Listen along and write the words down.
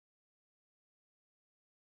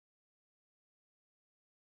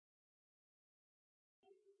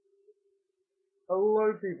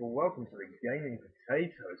Hello people, welcome to the Gaming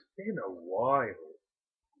Potato. It's been a while,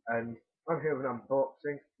 and I'm here with an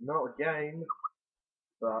unboxing, not a game,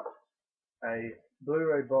 but a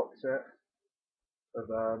Blu-ray box set of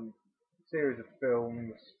a series of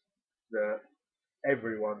films that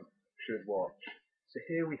everyone should watch. So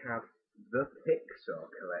here we have the Pixar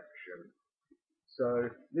Collection. So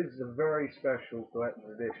this is a very special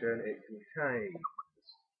collector's edition. It contains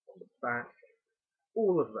on the back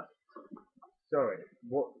all of that. Sorry,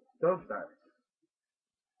 what does that?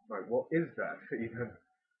 No, what is that even?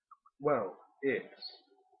 Well, it's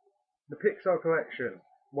the Pixar Collection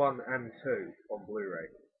 1 and 2 on Blu-ray.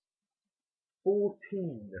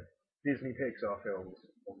 14 Disney Pixar films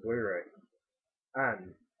on Blu-ray.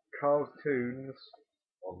 And Cars Toons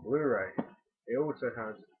on Blu-ray. It also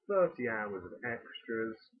has 30 hours of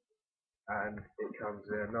extras, and it comes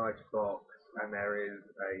in a nice box, and there is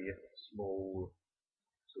a small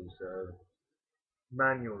sort of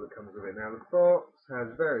manual that comes with it. Now the box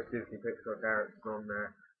has various Disney Pixar characters on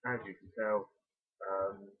there, as you can tell.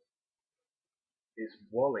 It's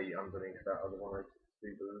Wall.e underneath that other one, I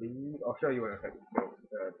do believe. I'll show you when I take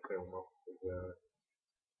the film off, because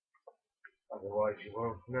otherwise you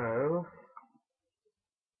won't know.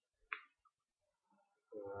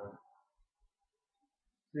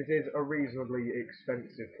 This is a reasonably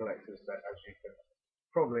expensive collector's set, as you can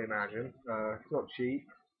probably imagine. It's not cheap,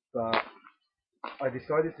 but I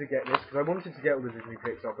decided to get this because I wanted to get all the Disney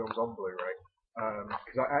Pixar films on Blu-ray.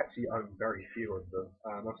 Because I actually own very few of them.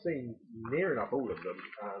 I've seen near enough all of them,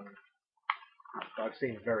 but I've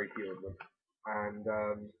seen very few of them. And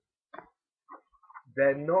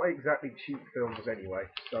they're not exactly cheap films anyway,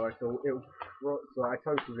 so I thought so I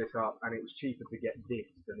totaled this up, and it was cheaper to get this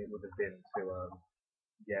than it would have been to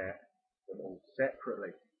get them all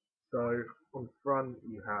separately. So on the front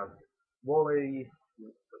you have Wall.e,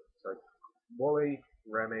 so Wall.e,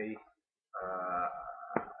 Remy,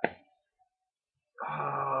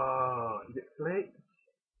 is it Flick?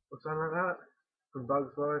 Or something like that? From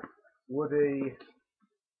Bugs Life. Woody,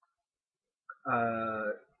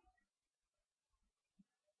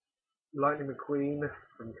 Lightning McQueen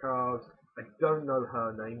from Cars. I don't know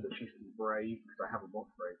her name, but she's from Brave, because I haven't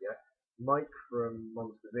watched Brave yet. Mike from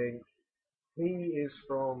Monsters Inc. He is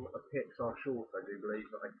from a Pixar short, I do believe,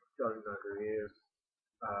 but I don't know who he is.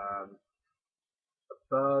 A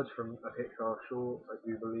bird from a Pixar short, I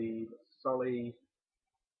do believe. Sully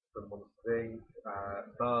from Monsters Inc.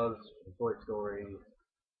 Buzz from Toy Story.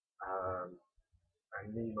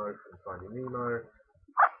 And Nemo from Finding Nemo.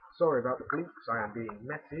 Sorry about the bleeps, I am being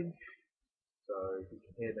messaged, so if you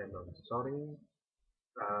can hear them, I'm sorry.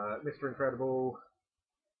 Mr. Incredible,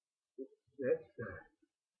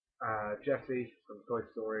 Jesse from Toy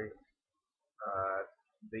Story,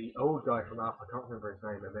 the old guy from Up, I can't remember his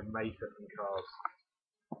name, and then Mater from Cars.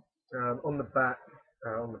 On the back,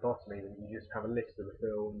 on the bottom even, you just have a list of the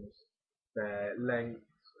films, their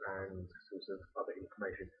lengths, and sort of other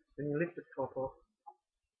information. Then you lift the top off,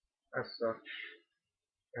 as such,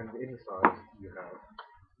 and inside you have,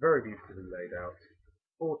 very beautifully laid out,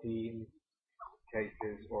 14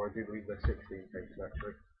 cases, or I do believe there's 16 cases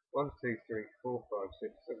actually. 1, 2, 3, 4, 5,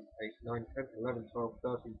 6, 7, 8, 9, 10, 11, 12,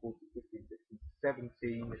 13, 14, 15, 16,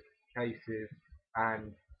 17 cases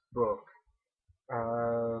and book.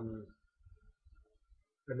 And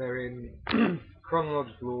they're in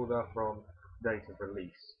chronological order from date of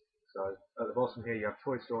release. So at the bottom here you have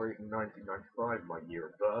Toy Story from 1995, my year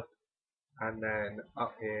of birth. And then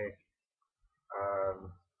up here,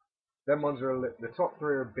 them ones are the top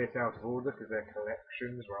three are a bit out of order because they're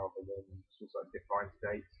collections rather than sort of defined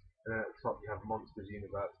dates. And then at the top you have Monsters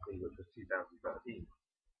University, which was 2013.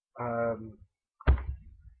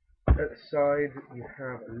 At the side you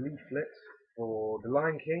have a leaflet for The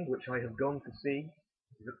Lion King, which I have gone to see.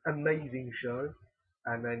 It's an amazing show.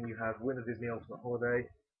 And then you have Winter Disney Ultimate Holiday,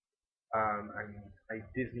 and a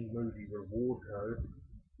Disney movie reward code.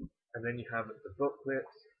 And then you have the booklet,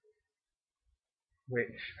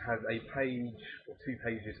 which has a page or 2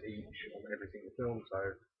 pages each on every single film. So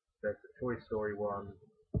there's the Toy Story one,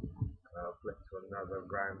 flip to another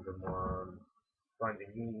random one,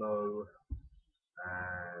 Finding Nemo,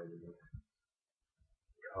 and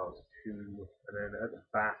Cars 2. And then at the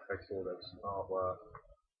back I saw there was some artwork.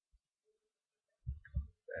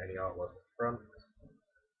 Any artwork at the front?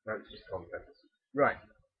 No, it's just contents. Right.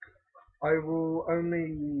 I'll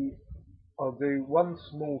do one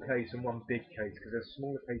small case and one big case because there's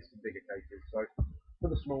smaller cases and bigger cases. So for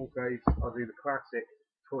the small case, I'll do the classic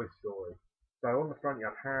Toy Story. So on the front you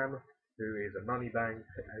have Ham, who is a money bank,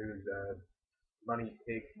 who's a money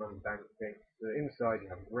pig, money bank thing. So inside you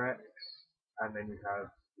have Rex, and then you have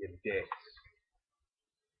your disc.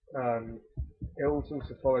 It also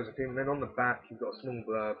follows a theme. And then on the back, you've got a small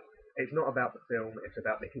blurb. It's not about the film; it's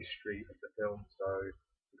about the history of the film. So,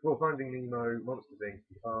 before Finding Nemo, Monsters Inc.,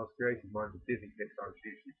 and Cars, creative minds of Disney Pixar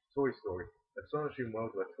introduced you to Toy Story, an astonishing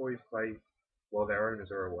world where toys play while their owners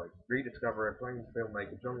are away. Rediscover acclaimed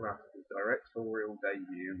filmmaker John Lasseter's directorial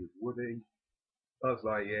debut with Woody, Buzz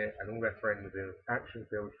Lightyear, and all their friends in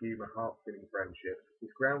action-filled humour, heart-filling friendship.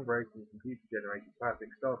 This groundbreaking computer-generated classic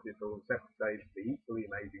started all and set the stage for the equally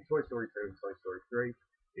amazing Toy Story 2 and Toy Story 3.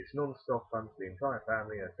 It's non-stop fun for the entire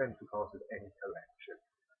family and essential part of any collection.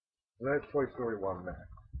 So there's Toy Story 1 there.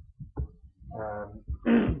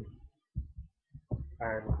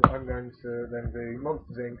 And I'm going to then do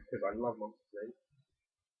Monsters Inc. because I love Monsters Inc.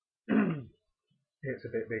 It's a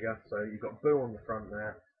bit bigger, so you've got Boo on the front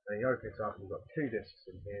there, and you open it up and you've got two discs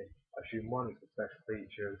in here. I assume one is the special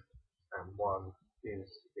features and one is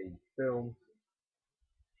the film.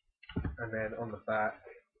 And then on the back,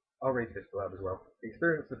 I'll read this blurb as well.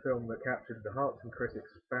 Experience the film that captured the hearts and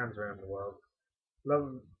critics of fans around the world.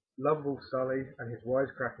 Lovable Sully and his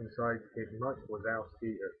wisecracking sidekick Mike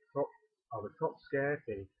Wazowski are the top scare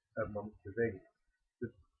team of Monsters Inc.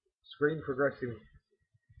 The screen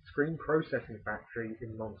processing factory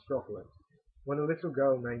in Monstropolis. When a little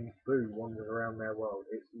girl named Boo wanders around their world,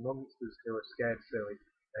 it's monsters who are scared silly,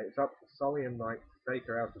 and it's up to Sully and Mike to take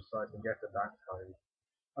her out of sight and get her back home.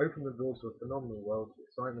 Open the doors to a phenomenal world of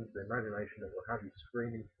excitement and imagination that will have you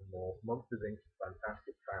screaming for more. Monsters Inc. is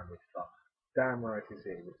fantastic family stuff. Damn right it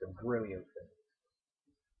is. It's a brilliant thing.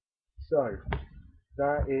 So,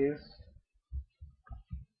 that is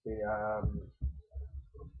the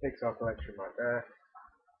Pixar Collection right there.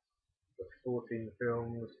 The 14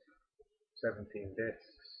 films, 17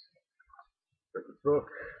 discs, got the book,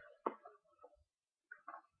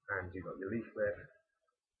 and you've got your leaflet,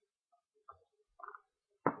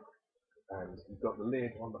 and you've got the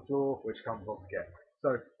lid on the floor, which comes off again.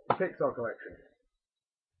 So, the Pixar Collection.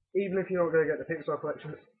 Even if you're not going to get the Pixar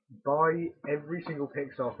Collection, buy every single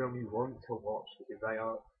Pixar film you want to watch, because they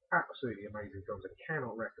are absolutely amazing films. I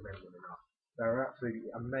cannot recommend them enough. They're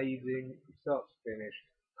absolutely amazing, from start to finish,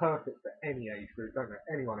 perfect for any age group. Don't let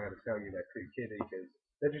anyone ever tell you they're too kiddie, because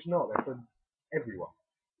they're just not. They're for everyone.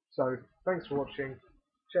 So, thanks for watching.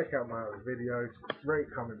 Check out my other videos.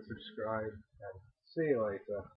 Rate, comment, subscribe, and see you later.